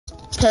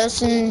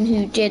person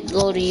who did a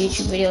load of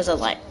YouTube videos are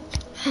like,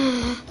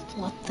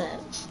 what the?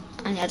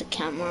 I had a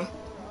camera.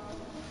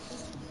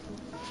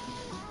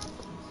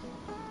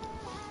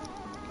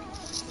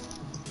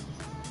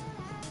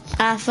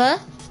 Arthur?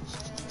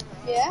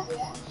 Yeah?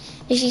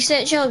 If you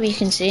search up, you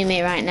can see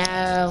me right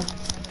now.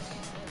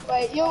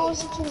 Wait,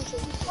 yours are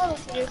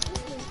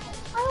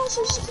I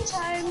also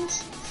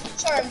sometimes.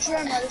 Sorry, I'm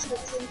showing my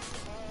description.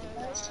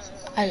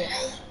 I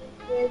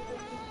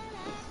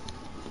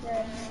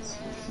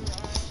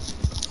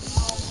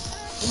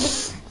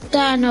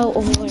There are no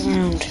other way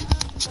around.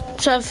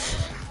 So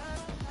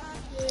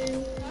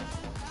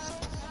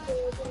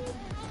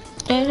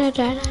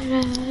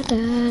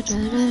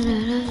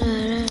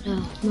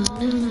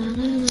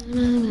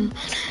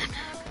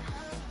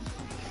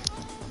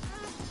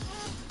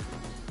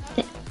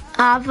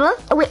Ava?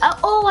 Wait,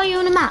 oh, are you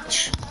in a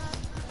match?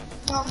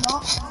 No, I'm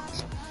not.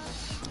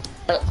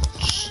 I'm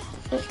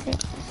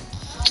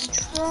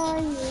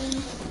trying.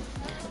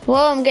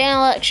 Whoa, I'm getting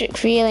electric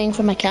feeling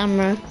from my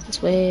camera.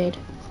 It's weird.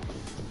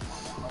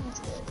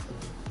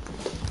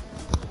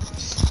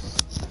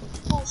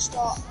 Full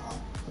stop.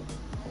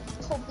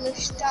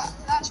 Publish that.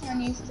 That's my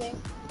new thing.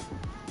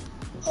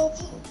 Now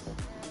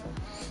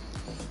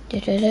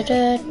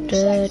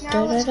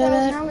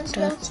let's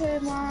go to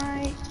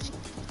my.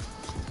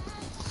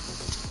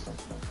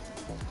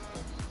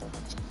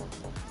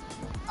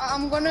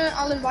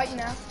 I'll invite you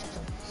now.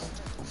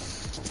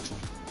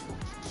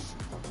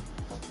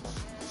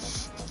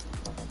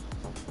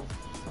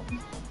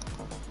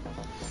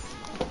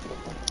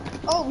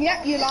 Oh,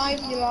 yeah, you're live.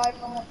 I'm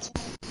watching.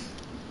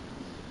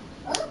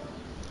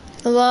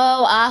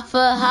 Hello,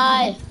 Arthur,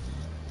 hi.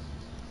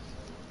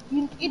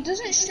 It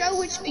doesn't show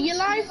which. Are you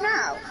live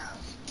now?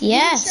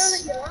 Yes. It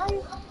doesn't show that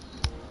you're live.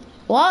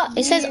 What?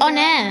 It says on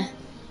air.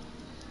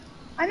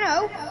 I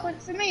know,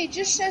 but for me it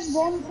just says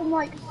one from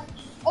like.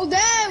 Oh,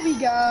 there we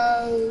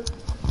go.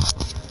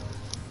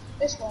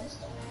 This one.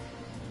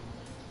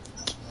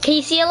 Can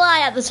you see a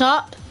light at the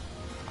top?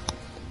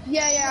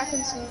 Yeah, I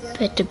can see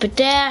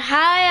it.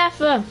 Hi,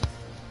 Arthur.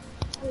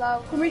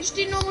 Hello. Can we just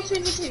do normal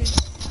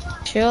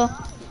 2v2s? Sure.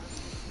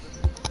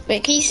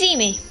 Wait, can you see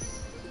me?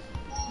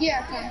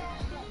 Yeah, I can.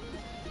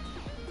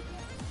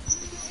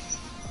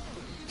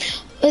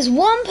 There's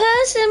one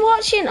person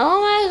watching.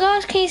 Oh my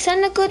gosh, can you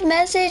send a good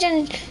message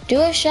and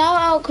do a shout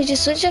out because you're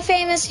such a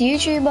famous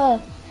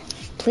YouTuber?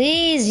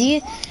 Please,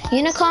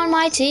 Unicorn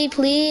My Tea,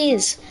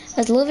 please.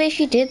 I'd love it if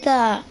you did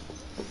that.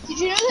 Did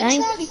you know that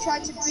Charlie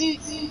tried to boot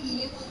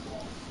you?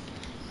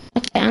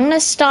 Okay, I'm gonna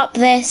stop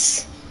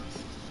this.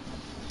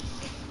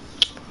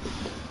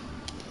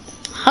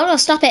 How do I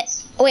stop it?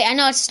 Wait, I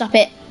know how to stop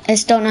it. I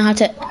just don't know how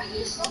to.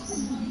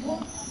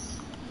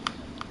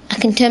 I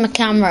can turn my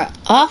camera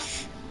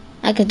off.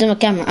 I can turn my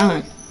camera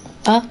on.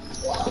 Off.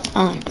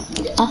 On.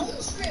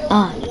 Off.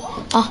 On.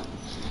 Off.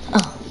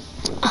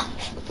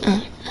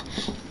 On.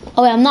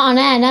 Oh wait, I'm not on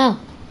air now.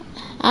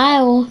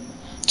 I will.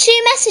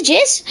 2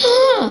 messages?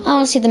 I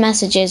want to see the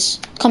messages.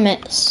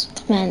 Comments.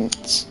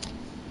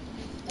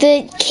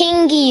 The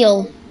King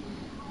Eel.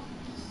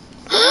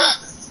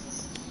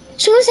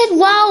 Someone said,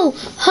 wow.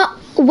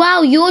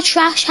 Wow, you're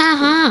trash,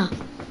 haha.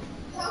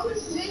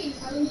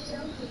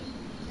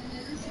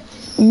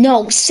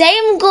 No, say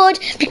I'm good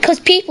because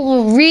people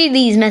will read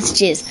these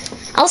messages.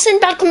 I'll send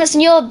bad comments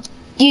on your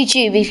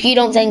YouTube if you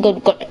don't send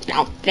good.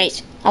 No,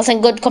 please. I'll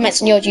send good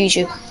comments on your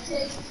YouTube.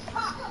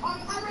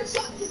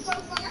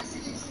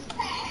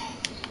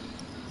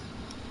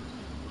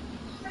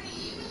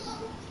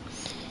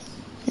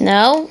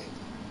 No,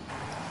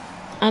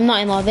 I'm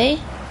not in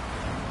lobby.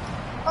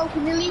 Oh,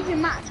 can you leave your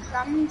match?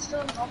 I'm still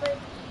in lobby.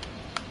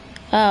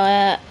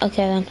 Oh,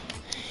 okay then.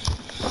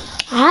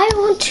 I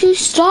want to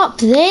stop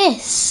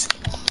this.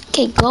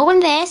 Okay, go on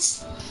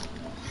this.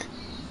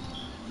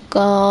 Go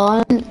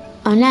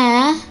on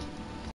there.